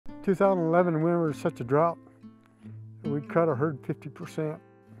2011, when we were in such a drought, we cut our herd 50%,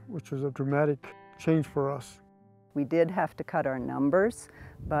 which was a dramatic change for us. We did have to cut our numbers,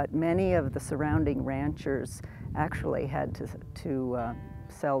 but many of the surrounding ranchers actually had to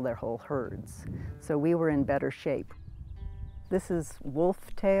sell their whole herds. So we were in better shape. This is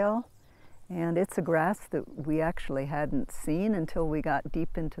wolf-tail, and it's a grass that we actually hadn't seen until we got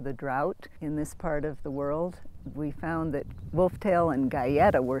deep into the drought in this part of the world. We found that wolf-tail and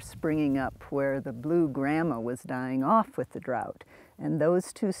galleta were springing up where the blue grama was dying off with the drought. And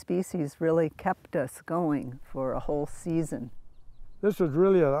those two species really kept us going for a whole season. This was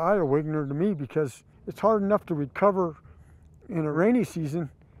really an eye-opener to me because it's hard enough to recover in a rainy season,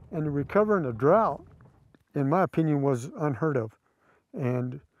 and to recover in a drought, in my opinion, was unheard of.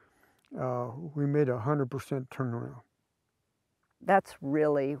 And we made a 100% turnaround. That's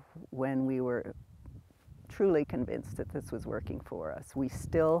really when we were truly convinced that this was working for us. We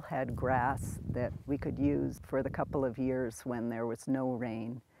still had grass that we could use for the couple of years when there was no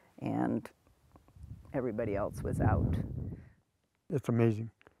rain and everybody else was out. It's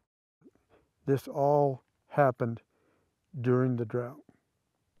amazing. This all happened during the drought.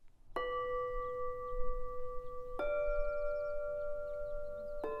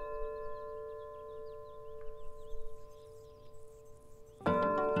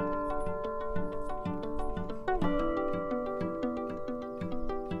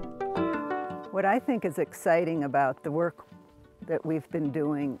 What I think is exciting about the work that we've been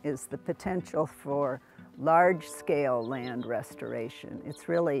doing is the potential for large-scale land restoration. It's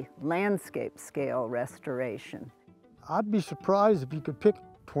really landscape-scale restoration. I'd be surprised if you could pick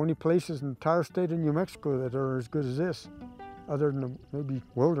 20 places in the entire state of New Mexico that are as good as this, other than maybe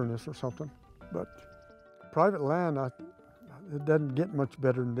wilderness or something. But private land, it doesn't get much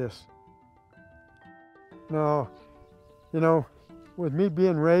better than this. No, you know, with me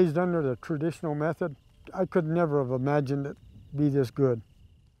being raised under the traditional method, I could never have imagined it be this good.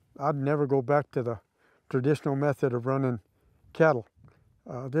 I'd never go back to the traditional method of running cattle.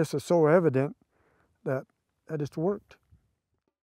 This is so evident that it's worked.